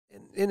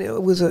And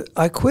it was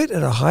I quit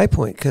at a high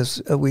point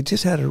because we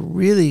just had a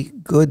really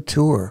good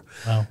tour.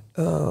 Wow.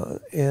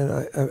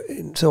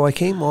 And so I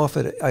came off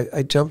it.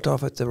 I jumped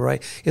off at the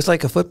right. It's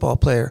like a football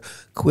player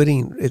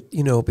quitting.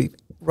 Be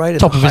right at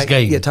top the of his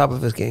game. Yeah, top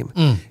of his game.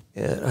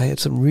 And I had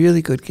some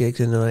really good gigs,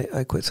 and then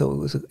I quit. So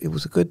it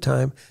was a good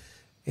time,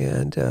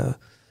 and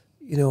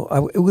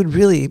it would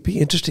really be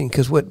interesting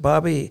because what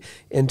Bobby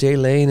and Jay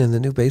Lane and the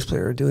new bass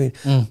player are doing,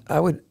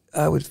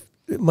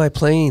 my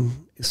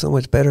playing is so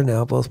much better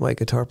now. Both my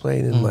guitar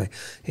playing and my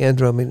hand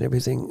drumming and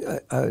everything.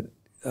 It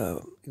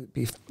would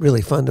be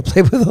really fun to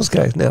play with those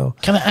guys now.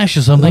 Can I ask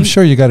you something? I'm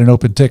sure you got an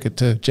open ticket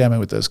to jamming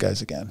with those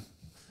guys again.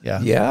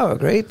 Yeah. Yeah,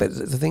 great. But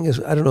the thing is,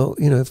 I don't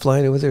know,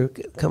 flying over there,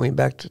 coming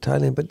back to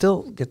Thailand, but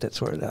they'll get that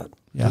sorted out.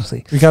 Yeah.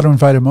 Obviously. We got to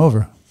invite him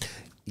over.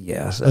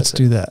 Yes. Let's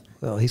do that.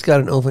 Well, he's got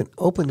an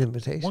open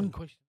invitation. One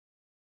question.